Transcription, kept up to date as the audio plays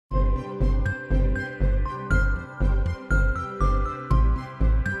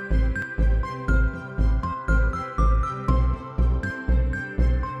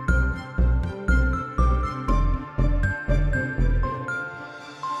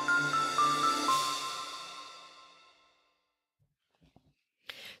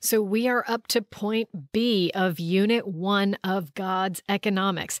So we are up to point B of Unit 1 of God's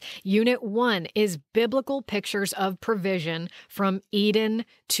Economics. Unit 1 is biblical pictures of provision from Eden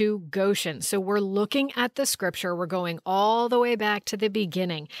to Goshen. So we're looking at the scripture. We're going all the way back to the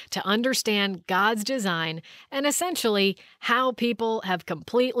beginning to understand God's design and essentially how people have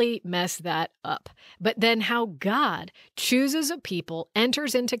completely messed that up. But then how God chooses a people,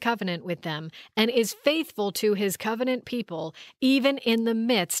 enters into covenant with them, and is faithful to his covenant people, even in the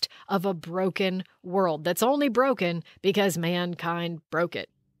midst of a broken world that's only broken because mankind broke it.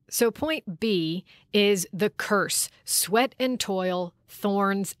 So point B is the curse, sweat and toil,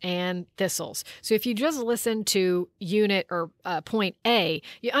 thorns and thistles. So if you just listen to unit or point A,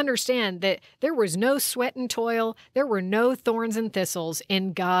 you understand that there was no sweat and toil, there were no thorns and thistles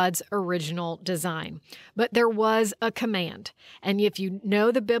in God's original design. But there was a command. And if you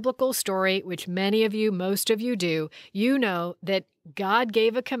know the biblical story, which many of you, most of you do, you know that God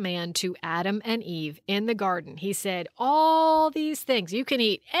gave a command to Adam and Eve in the garden. He said, all these things, you can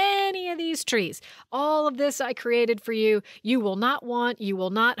eat any of these trees. All of this I created for you. You will not want, you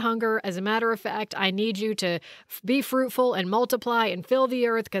will not hunger. As a matter of fact, I need you to be fruitful and multiply and fill the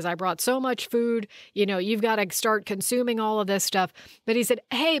earth because I brought so much food. You know, you've got to start consuming all of this stuff. But he said,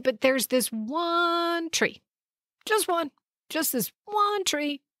 hey, but there's this one tree. Just one. Just this one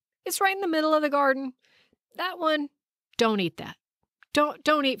tree. It's right in the middle of the garden. That one, don't eat that.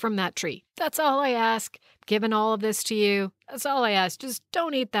 Don't eat from that tree. That's all I ask. I'm giving all of this to you. That's all I ask. Just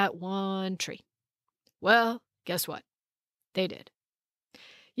don't eat that one tree. Well, guess what? They did.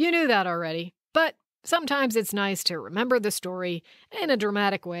 You knew that already, but sometimes it's nice to remember the story in a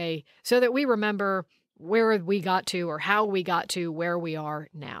dramatic way so that we remember where we got to or how we got to where we are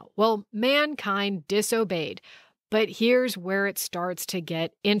now. Well, mankind disobeyed. But here's where it starts to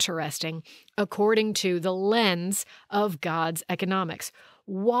get interesting, according to the lens of God's economics.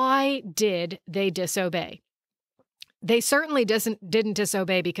 Why did they disobey? They certainly didn't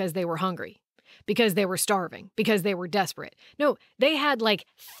disobey because they were hungry, because they were starving, because they were desperate. No, they had like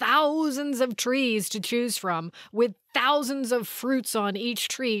thousands of trees to choose from with thousands of fruits on each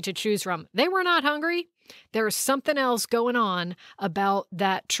tree to choose from. They were not hungry. There's something else going on about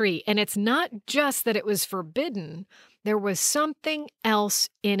that tree. And it's not just that it was forbidden. There was something else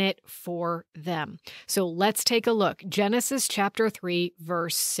in it for them. So let's take a look. Genesis chapter 3,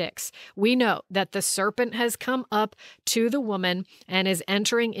 verse 6. We know that the serpent has come up to the woman and is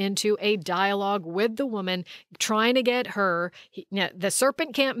entering into a dialogue with the woman, trying to get her. The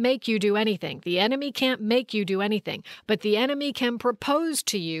serpent can't make you do anything. The enemy can't make you do anything. But the enemy can propose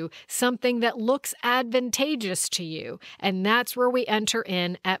to you something that looks advantageous to you. And that's where we enter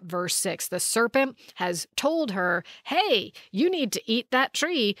in at verse 6. The serpent has told her, hey, you need to eat that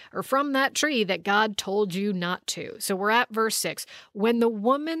tree or from that tree that God told you not to. So we're at verse 6. When the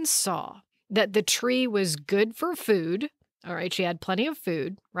woman saw that the tree was good for food, all right, she had plenty of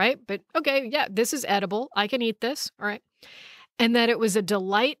food, right? But okay, yeah, this is edible. I can eat this, all right. And that it was a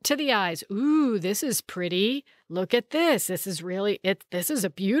delight to the eyes. Ooh, this is pretty. Look at this. This is this is a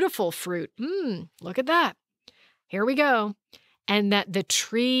beautiful fruit. Look at that. Here we go. And that the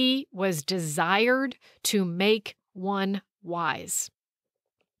tree was desired to make one wise.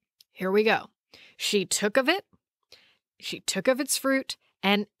 Here we go. She took of its fruit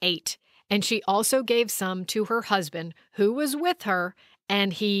and ate. And she also gave some to her husband who was with her,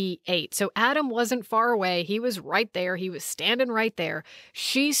 and he ate. So Adam wasn't far away. He was right there. He was standing right there.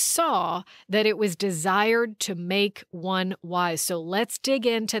 She saw that it was desired to make one wise. So let's dig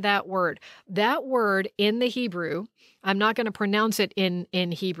into that word. That word in the Hebrew, I'm not going to pronounce it in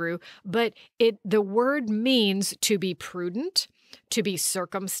Hebrew, but the word means to be prudent, to be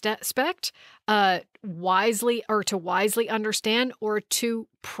circumspect, wisely or to wisely understand, or to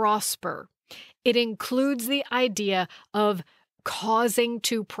prosper. It includes the idea of causing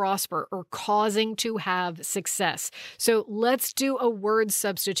to prosper or causing to have success. So let's do a word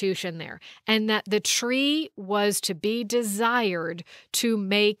substitution there. And that the tree was to be desired to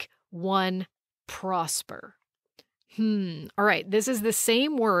make one prosper. All right. This is the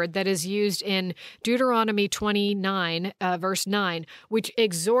same word that is used in Deuteronomy 29, verse 9, which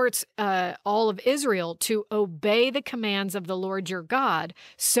exhorts all of Israel to obey the commands of the Lord your God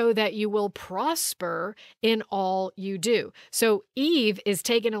so that you will prosper in all you do. So Eve is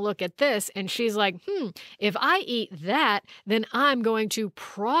taking a look at this and she's like, if I eat that, then I'm going to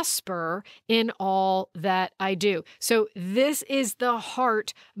prosper in all that I do. So this is the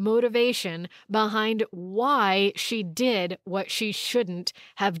heart motivation behind why she she did what she shouldn't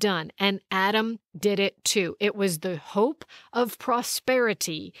have done. And Adam did it too. It was the hope of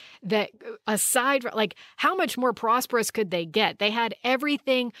prosperity that aside, like how much more prosperous could they get? They had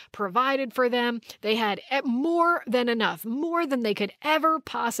everything provided for them. They had more than enough, more than they could ever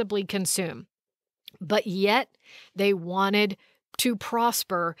possibly consume. But yet they wanted to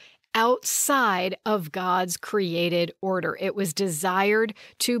prosper outside of God's created order. It was desired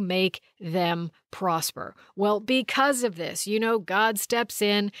to make them prosper. Well, because of this, God steps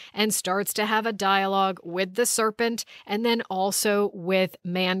in and starts to have a dialogue with the serpent and then also with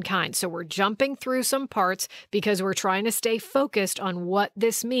mankind. So we're jumping through some parts because we're trying to stay focused on what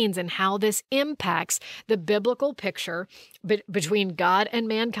this means and how this impacts the biblical picture between God and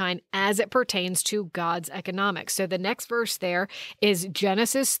mankind as it pertains to God's economics. So the next verse there is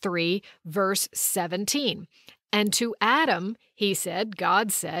Genesis 3, verse 17. And to Adam,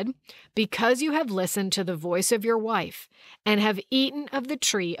 God said, because you have listened to the voice of your wife and have eaten of the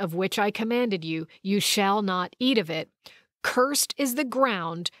tree of which I commanded you, you shall not eat of it. Cursed is the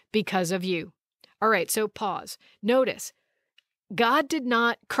ground because of you. All right, so pause. Notice, God did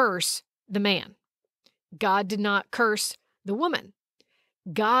not curse the man. God did not curse the woman.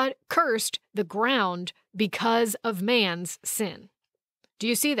 God cursed the ground because of man's sin. Do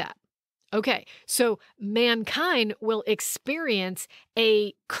you see that? Okay, so mankind will experience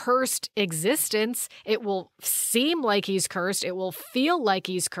a cursed existence. It will seem like he's cursed. It will feel like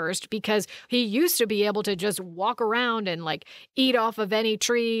he's cursed because he used to be able to just walk around and eat off of any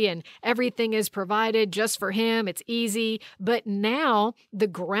tree and everything is provided just for him. It's easy. But now the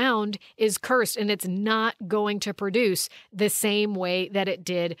ground is cursed and it's not going to produce the same way that it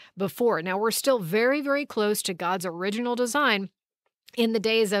did before. Now we're still very, very close to God's original design in the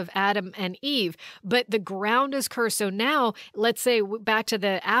days of Adam and Eve, but the ground is cursed. So now, let's say back to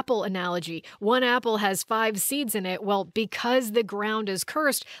the apple analogy, one apple has 5 seeds in it. Well, because the ground is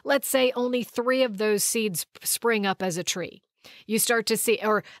cursed, let's say only 3 of those seeds spring up as a tree. You start to see,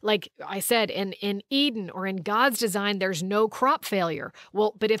 or like I said, in Eden or in God's design, there's no crop failure.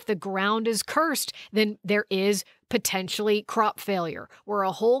 Well, but if the ground is cursed, then there is potentially crop failure, where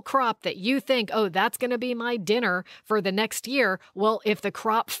a whole crop that you think, oh, that's going to be my dinner for the next year. Well, if the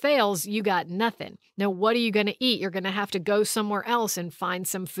crop fails, you got nothing. Now, what are you going to eat? You're going to have to go somewhere else and find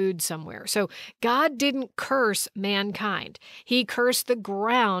some food somewhere. So God didn't curse mankind. He cursed the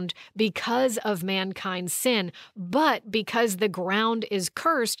ground because of mankind's sin. But because the ground is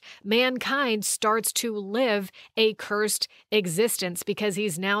cursed, mankind starts to live a cursed existence because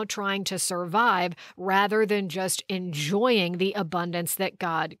he's now trying to survive rather than just enjoying the abundance that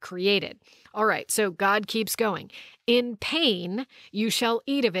God created. All right, so God keeps going. In pain, you shall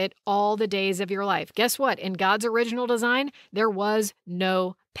eat of it all the days of your life. Guess what? In God's original design, there was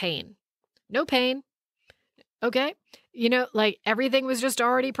no pain. No pain. Okay? Everything was just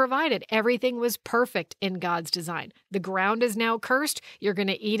already provided. Everything was perfect in God's design. The ground is now cursed. You're going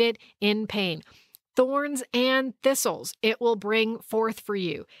to eat it in pain. Thorns and thistles it will bring forth for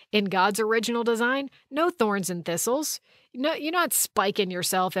you. In God's original design, no thorns and thistles. No, you're not spiking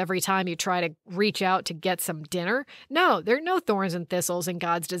yourself every time you try to reach out to get some dinner. No, there are no thorns and thistles in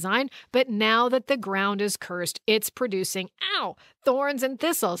God's design. But now that the ground is cursed, it's producing, thorns and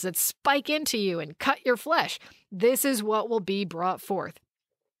thistles that spike into you and cut your flesh. This is what will be brought forth.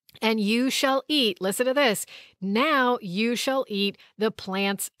 And you shall eat, listen to this, now you shall eat the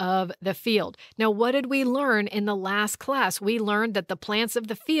plants of the field. Now, what did we learn in the last class? We learned that the plants of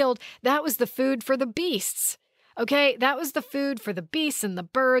the field, that was the food for the beasts. Okay, that was the food for the beasts and the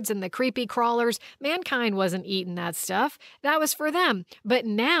birds and the creepy crawlers. Mankind wasn't eating that stuff. That was for them. But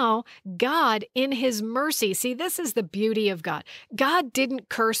now, God, in his mercy, see, this is the beauty of God. God didn't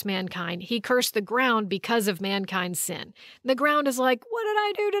curse mankind. He cursed the ground because of mankind's sin. The ground is like, what did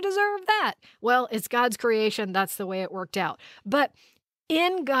I do to deserve that? Well, it's God's creation. That's the way it worked out. But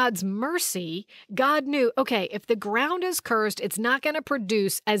in God's mercy, God knew, okay, if the ground is cursed, it's not going to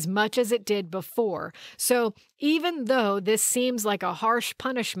produce as much as it did before. So even though this seems like a harsh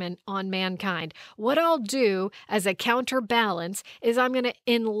punishment on mankind, what I'll do as a counterbalance is I'm going to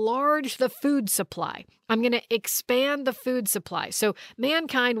enlarge the food supply. I'm going to expand the food supply. So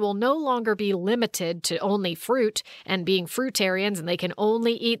mankind will no longer be limited to only fruit and being fruitarians, and they can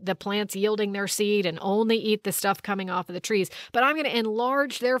only eat the plants yielding their seed and only eat the stuff coming off of the trees. But I'm going to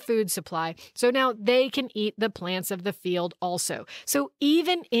enlarge their food supply so now they can eat the plants of the field also. So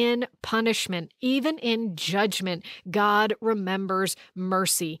even in punishment, even in judgment, God remembers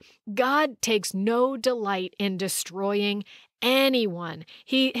mercy. God takes no delight in destroying anyone.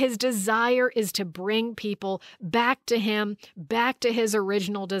 His desire is to bring people back to him, back to his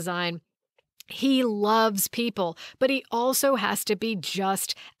original design. He loves people, but he also has to be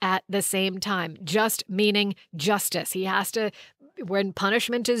just at the same time. Just meaning justice. He has to, when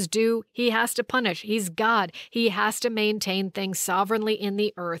punishment is due, he has to punish. He's God. He has to maintain things sovereignly in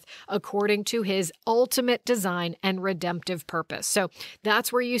the earth according to his ultimate design and redemptive purpose. So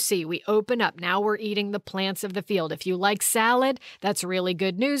that's where you see we open up. Now we're eating the plants of the field. If you like salad, that's really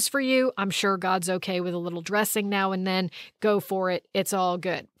good news for you. I'm sure God's okay with a little dressing now and then. Go for it. It's all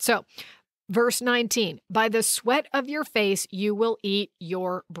good. So, Verse 19, by the sweat of your face, you will eat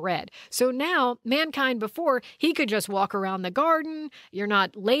your bread. So now, mankind before, he could just walk around the garden. You're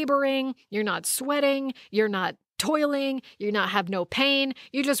not laboring. You're not sweating. You're not toiling. You not have no pain.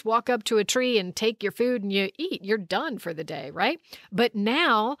 You just walk up to a tree and take your food and you eat. You're done for the day, right? But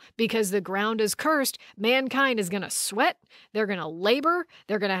now, because the ground is cursed, mankind is going to sweat. They're going to labor.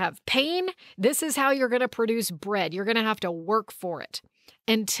 They're going to have pain. This is how you're going to produce bread. You're going to have to work for it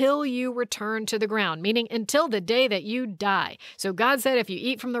until you return to the ground, meaning until the day that you die. So God said, if you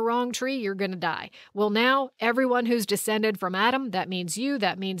eat from the wrong tree, you're going to die. Well, now everyone who's descended from Adam, that means you,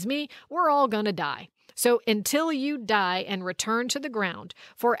 that means me, we're all going to die. So until you die and return to the ground,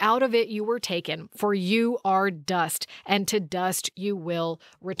 for out of it you were taken, for you are dust, and to dust you will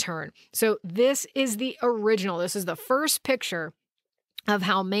return. So this is the original. This is the first picture of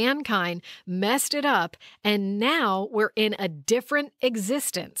how mankind messed it up, and now we're in a different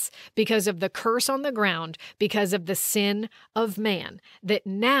existence because of the curse on the ground, because of the sin of man, that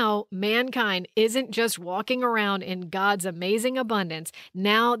now mankind isn't just walking around in God's amazing abundance.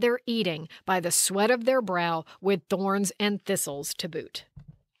 Now they're eating by the sweat of their brow with thorns and thistles to boot.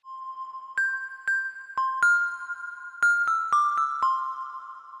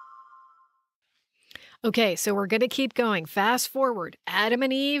 Okay, so we're going to keep going. Fast forward. Adam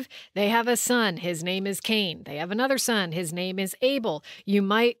and Eve, they have a son. His name is Cain. They have another son. His name is Abel. You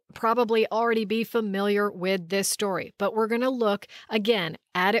might probably already be familiar with this story, but we're going to look again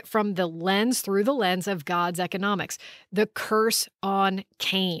at it from the lens, through the lens of God's economics. The curse on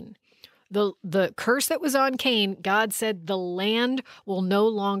Cain. The curse that was on Cain, God said the land will no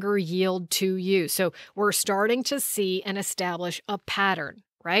longer yield to you. So we're starting to see and establish a pattern,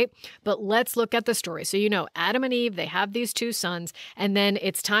 right? But let's look at the story. So, Adam and Eve, they have these two sons, and then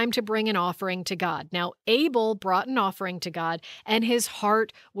it's time to bring an offering to God. Now, Abel brought an offering to God, and his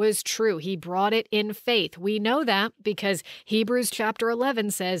heart was true. He brought it in faith. We know that because Hebrews chapter 11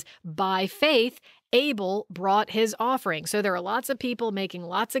 says, by faith, Abel brought his offering. So there are lots of people making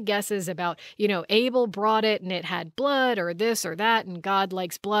lots of guesses about, Abel brought it and it had blood or this or that, and God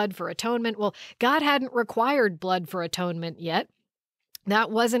likes blood for atonement. Well, God hadn't required blood for atonement yet.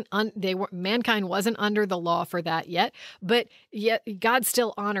 That wasn't, mankind wasn't under the law for that yet, but yet God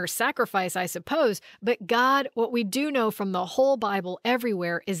still honors sacrifice, I suppose. But God, what we do know from the whole Bible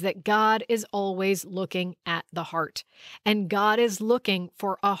everywhere is that God is always looking at the heart, and God is looking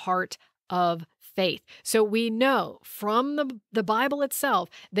for a heart of faith. So we know from the Bible itself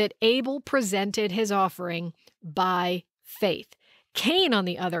that Abel presented his offering by faith. Cain, on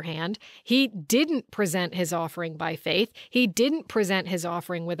the other hand, he didn't present his offering by faith. He didn't present his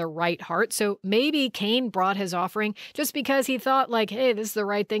offering with a right heart. So maybe Cain brought his offering just because he thought like, hey, this is the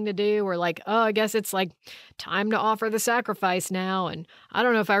right thing to do. Or like, oh, I guess it's like time to offer the sacrifice now. And I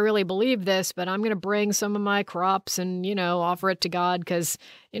don't know if I really believe this, but I'm going to bring some of my crops and, offer it to God because,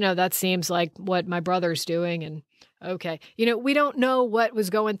 that seems like what my brother's doing. And okay. We don't know what was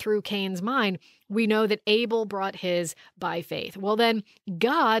going through Cain's mind. We know that Abel brought his by faith. Well, then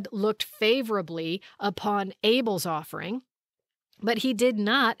God looked favorably upon Abel's offering, but he did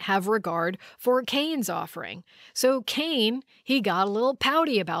not have regard for Cain's offering. So Cain, he got a little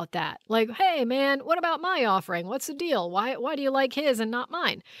pouty about that. Like, hey, man, what about my offering? What's the deal? Why do you like his and not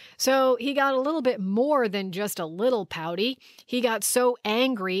mine? So he got a little bit more than just a little pouty. He got so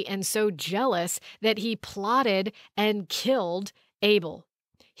angry and so jealous that he plotted and killed Abel.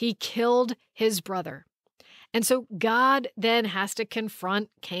 He killed his brother. And so God then has to confront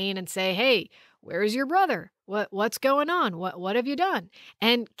Cain and say, hey, where's your brother? What's going on? What have you done?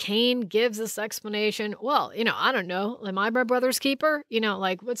 And Cain gives this explanation. Well, I don't know. Am I my brother's keeper?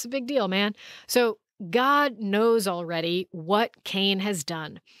 What's the big deal, man? So God knows already what Cain has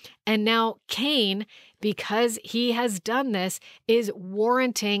done. And now Cain, because he has done this, is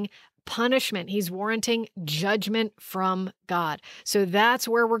warranting punishment. He's warranting judgment from God. So that's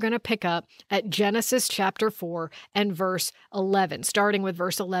where we're going to pick up at Genesis chapter 4 and verse 11, starting with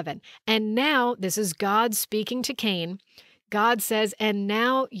verse 11. And now, this is God speaking to Cain. God says, and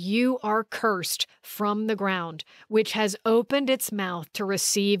now you are cursed from the ground, which has opened its mouth to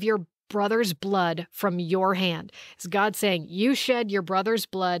receive your brother's blood from your hand. It's God saying, you shed your brother's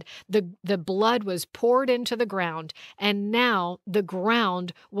blood. The blood was poured into the ground, and now the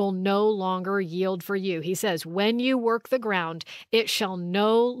ground will no longer yield for you. He says, when you work the ground, it shall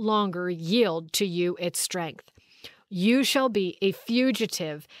no longer yield to you its strength. You shall be a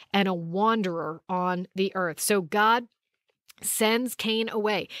fugitive and a wanderer on the earth. So God sends Cain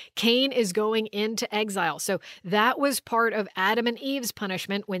away. Cain is going into exile. So that was part of Adam and Eve's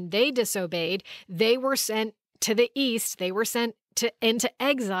punishment. When they disobeyed, they were sent to the east. They were sent into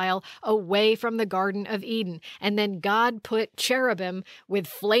exile away from the Garden of Eden. And then God put cherubim with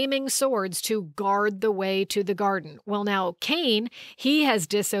flaming swords to guard the way to the garden. Well, now Cain, he has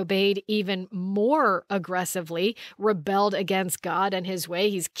disobeyed even more aggressively, rebelled against God and his way.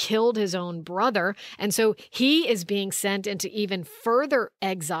 He's killed his own brother. And so he is being sent into even further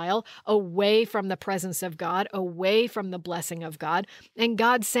exile, away from the presence of God, away from the blessing of God. And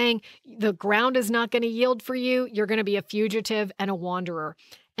God's saying, the ground is not going to yield for you. You're going to be a fugitive and a wanderer.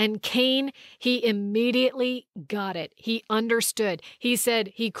 And Cain, he immediately got it. He understood. He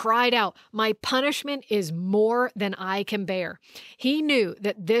said, he cried out, my punishment is more than I can bear. He knew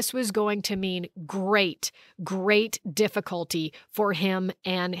that this was going to mean great, great difficulty for him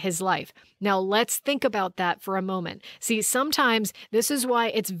and his life. Now, let's think about that for a moment. See, sometimes this is why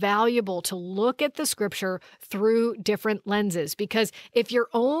it's valuable to look at the scripture through different lenses, because if you're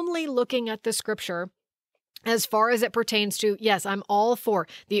only looking at the scripture as far as it pertains to, yes, I'm all for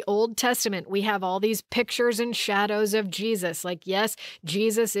the Old Testament. We have all these pictures and shadows of Jesus. Like, yes,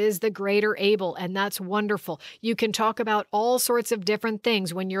 Jesus is the greater Abel, and that's wonderful. You can talk about all sorts of different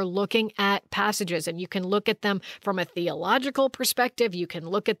things when you're looking at passages, and you can look at them from a theological perspective. You can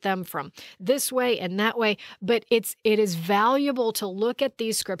look at them from this way and that way, but it is valuable to look at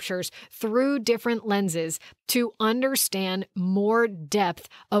these scriptures through different lenses to understand more depth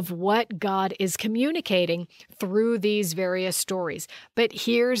of what God is communicating through these various stories. But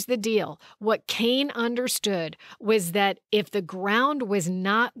here's the deal. What Cain understood was that if the ground was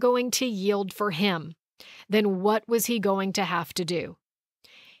not going to yield for him, then what was he going to have to do?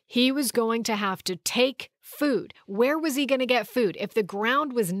 He was going to have to take food. Where was he going to get food if the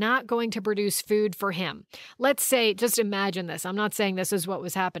ground was not going to produce food for him? Let's say, just imagine this. I'm not saying this is what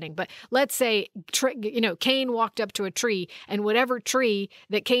was happening, but let's say, Cain walked up to a tree, and whatever tree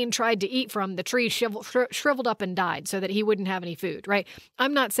that Cain tried to eat from, the tree shriveled up and died so that he wouldn't have any food, right?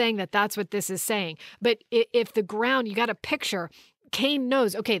 I'm not saying that that's what this is saying, but if the ground, you got to picture, Cain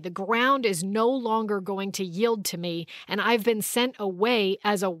knows, okay, the ground is no longer going to yield to me, and I've been sent away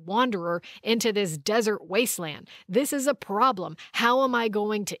as a wanderer into this desert wasteland. This is a problem. How am I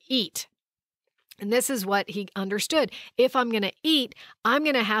going to eat? And this is what he understood. If I'm going to eat, I'm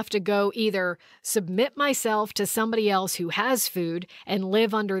going to have to go either submit myself to somebody else who has food and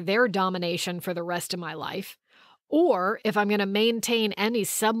live under their domination for the rest of my life. Or if I'm going to maintain any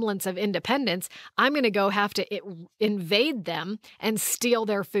semblance of independence, I'm going to go have to invade them and steal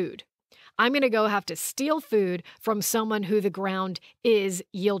their food. I'm going to go have to steal food from someone who the ground is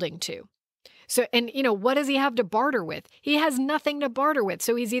yielding to. So, and what does he have to barter with? He has nothing to barter with.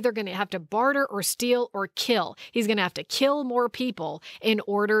 So he's either going to have to barter or steal or kill. He's going to have to kill more people in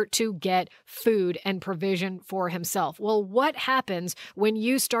order to get food and provision for himself. Well, what happens when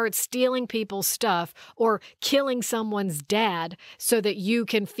you start stealing people's stuff or killing someone's dad so that you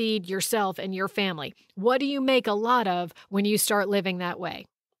can feed yourself and your family? What do you make a lot of when you start living that way?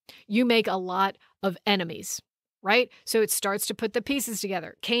 You make a lot of enemies. Right? So it starts to put the pieces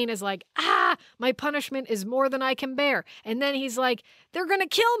together. Cain is like, my punishment is more than I can bear. And then he's like, they're going to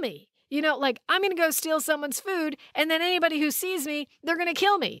kill me. I'm going to go steal someone's food, and then anybody who sees me, they're going to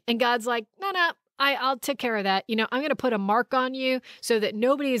kill me. And God's like, no, I'll take care of that. I'm going to put a mark on you so that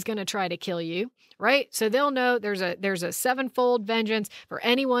nobody is going to try to kill you, right? So they'll know there's a sevenfold vengeance for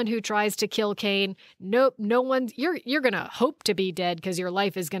anyone who tries to kill Cain. Nope, no one. You're going to hope to be dead because your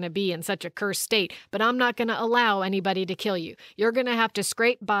life is going to be in such a cursed state, but I'm not going to allow anybody to kill you. You're going to have to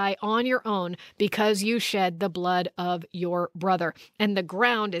scrape by on your own because you shed the blood of your brother, and the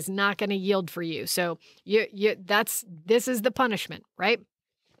ground is not going to yield for you. So this is the punishment, right?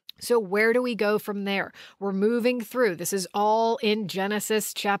 So where do we go from there? We're moving through. This is all in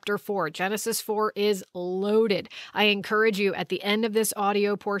Genesis chapter 4. Genesis 4 is loaded. I encourage you at the end of this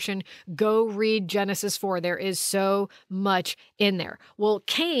audio portion, go read Genesis 4. There is so much in there. Well,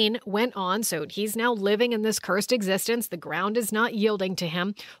 Cain went on, so he's now living in this cursed existence. The ground is not yielding to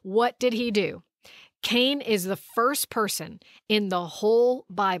him. What did he do? Cain is the first person in the whole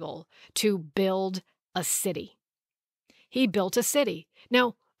Bible to build a city. He built a city.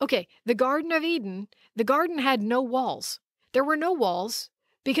 Now, okay, the Garden of Eden, the garden had no walls. There were no walls.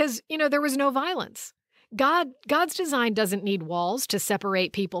 Because, there was no violence. God's design doesn't need walls to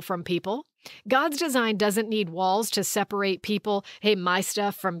separate people from people. God's design doesn't need walls to separate people. Hey, my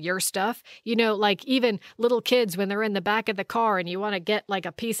stuff from your stuff. Like even little kids when they're in the back of the car and you want to get like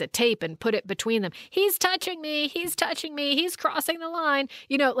a piece of tape and put it between them. He's touching me. He's touching me. He's crossing the line.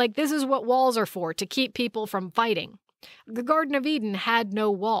 Like this is what walls are for, to keep people from fighting. The Garden of Eden had no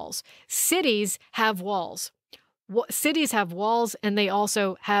walls. Cities have walls. Cities have walls, and they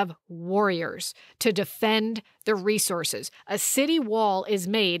also have warriors to defend the resources. A city wall is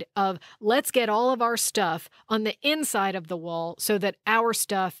made of, let's get all of our stuff on the inside of the wall so that our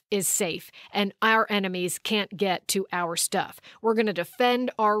stuff is safe and our enemies can't get to our stuff. We're going to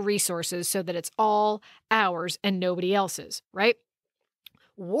defend our resources so that it's all ours and nobody else's, right?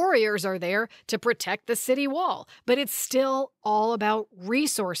 Warriors are there to protect the city wall, but it's still all about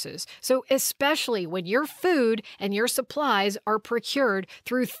resources. So especially when your food and your supplies are procured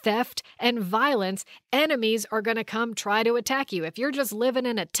through theft and violence, enemies are going to come try to attack you. If you're just living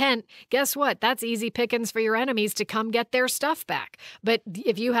in a tent, guess what? That's easy pickings for your enemies to come get their stuff back. But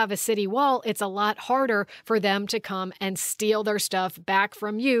if you have a city wall, it's a lot harder for them to come and steal their stuff back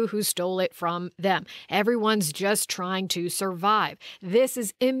from you who stole it from them. Everyone's just trying to survive. This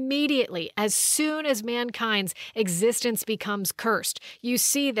is immediately, as soon as mankind's existence becomes cursed, you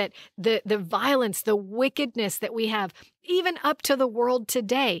see that the violence, the wickedness that we have, even up to the world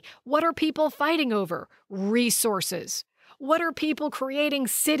today, what are people fighting over? Resources. What are people creating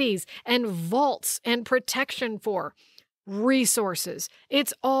cities and vaults and protection for? Resources.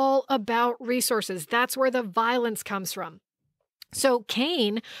 It's all about resources. That's where the violence comes from. So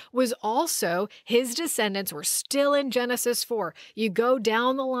Cain was also, his descendants were still in Genesis 4. You go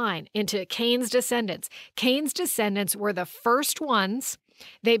down the line into Cain's descendants. Cain's descendants were the first ones.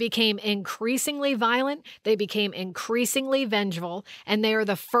 They became increasingly violent. They became increasingly vengeful. And they are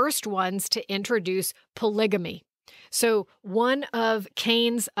the first ones to introduce polygamy. So one of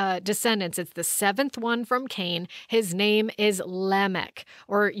Cain's descendants, it's the seventh one from Cain. His name is Lamech,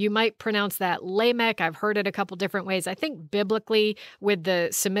 or you might pronounce that Lamech. I've heard it a couple different ways. I think biblically with the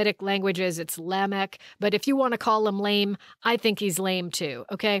Semitic languages, it's Lamech. But if you want to call him lame, I think he's lame too.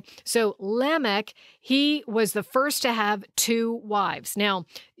 Okay. So Lamech, he was the first to have two wives. Now,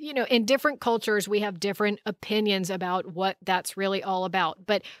 in different cultures, we have different opinions about what that's really all about.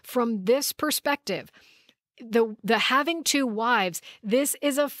 But from this perspective, the having two wives, this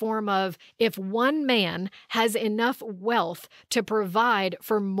is a form of, if one man has enough wealth to provide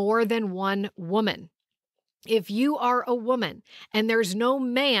for more than one woman. If you are a woman and there's no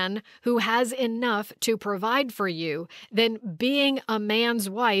man who has enough to provide for you, then being a man's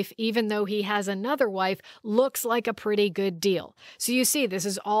wife, even though he has another wife, looks like a pretty good deal. So you see, this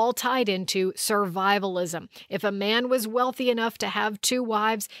is all tied into survivalism. If a man was wealthy enough to have two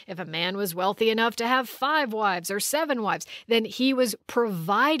wives, if a man was wealthy enough to have 5 wives or 7 wives, then he was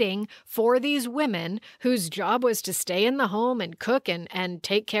providing for these women whose job was to stay in the home and cook and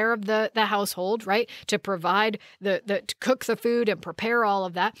take care of the household, right? To provide to cook the food and prepare all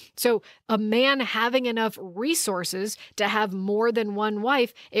of that. So a man having enough resources to have more than one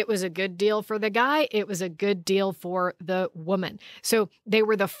wife, it was a good deal for the guy. It was a good deal for the woman. So they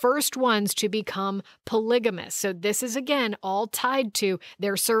were the first ones to become polygamous. So this is, again, all tied to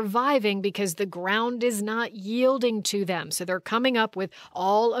they're surviving because the ground is not yielding to them. So they're coming up with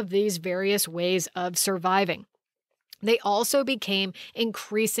all of these various ways of surviving. They also became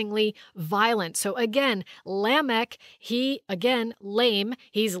increasingly violent. So again, Lamech, he's lame,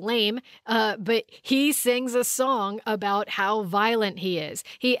 but he sings a song about how violent he is.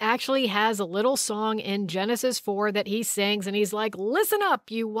 He actually has a little song in Genesis 4 that he sings, and he's like, listen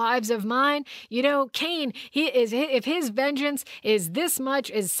up, you wives of mine. Cain, if his vengeance is this much,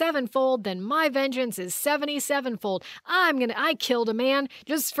 is 7-fold, then my vengeance is 77-fold. I killed a man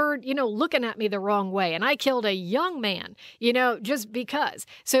just for, looking at me the wrong way, and I killed a young man. Just because.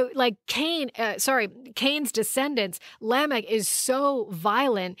 So like Cain's descendants, Lamech is so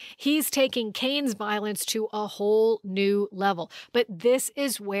violent, he's taking Cain's violence to a whole new level. But this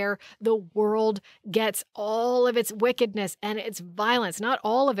is where the world gets all of its wickedness and its violence. Not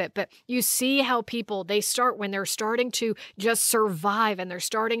all of it, but you see how people, when they're starting to just survive and they're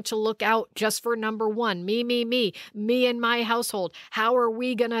starting to look out just for number one, me and my household. How are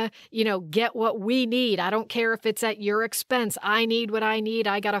we gonna, get what we need? I don't care if it's at your expense. I need what I need.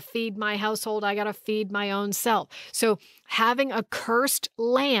 I got to feed my household. I got to feed my own self. So having a cursed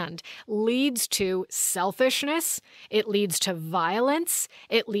land leads to selfishness. It leads to violence.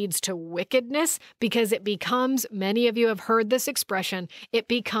 It leads to wickedness because it becomes, many of you have heard this expression, it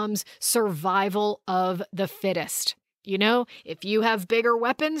becomes survival of the fittest. If you have bigger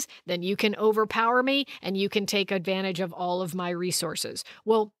weapons, then you can overpower me and you can take advantage of all of my resources.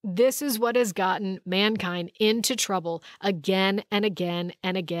 Well, this is what has gotten mankind into trouble again and again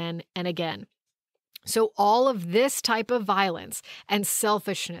and again and again. So all of this type of violence and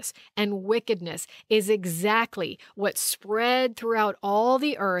selfishness and wickedness is exactly what spread throughout all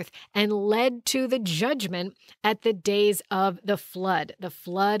the earth and led to the judgment at the days of the flood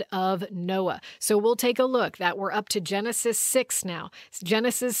of Noah. So we'll take a look that we're up to Genesis 6 now.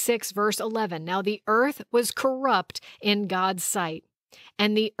 Genesis 6 verse 11. Now the earth was corrupt in God's sight,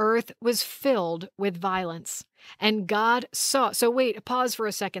 and the earth was filled with violence. And God saw. So wait, pause for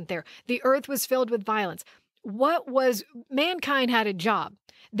a second there. The earth was filled with violence. Mankind had a job.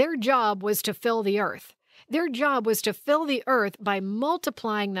 Their job was to fill the earth. Their job was to fill the earth by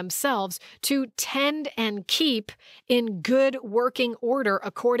multiplying themselves to tend and keep in good working order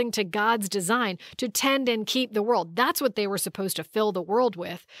according to God's design, to tend and keep the world. That's what they were supposed to fill the world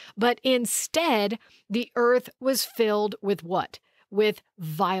with. But instead, the earth was filled with what? With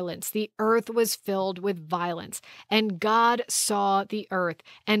violence. The earth was filled with violence. And God saw the earth,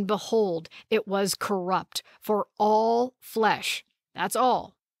 and behold, it was corrupt, for all flesh. That's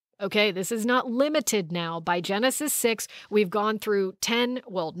all. Okay, this is not limited now. By Genesis 6, we've gone through 10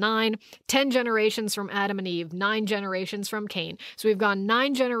 generations from Adam and Eve, 9 generations from Cain. So we've gone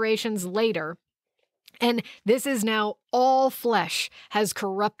 9 generations later. And this is now all flesh has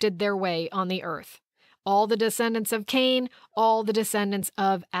corrupted their way on the earth. All the descendants of Cain, all the descendants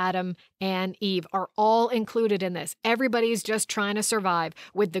of Adam and Eve are all included in this. Everybody's just trying to survive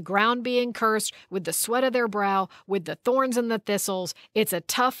with the ground being cursed, with the sweat of their brow, with the thorns and the thistles. It's a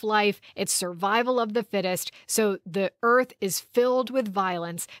tough life. It's survival of the fittest. So the earth is filled with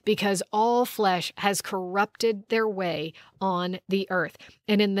violence because all flesh has corrupted their way on the earth.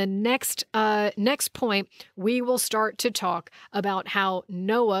 And in the next point, we will start to talk about how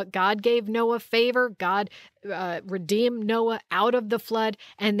God gave Noah favor. God redeemed Noah out of the flood,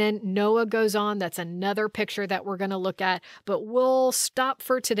 and then Noah goes on. That's another picture that we're going to look at, but we'll stop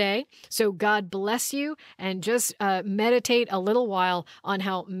for today. So God bless you, and just meditate a little while on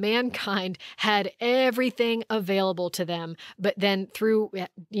how mankind had everything available to them, but then through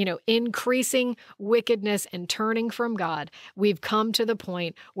increasing wickedness and turning from God, we've come to the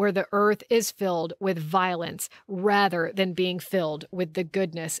point where the earth is filled with violence rather than being filled with the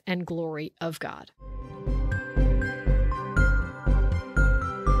goodness and glory of God.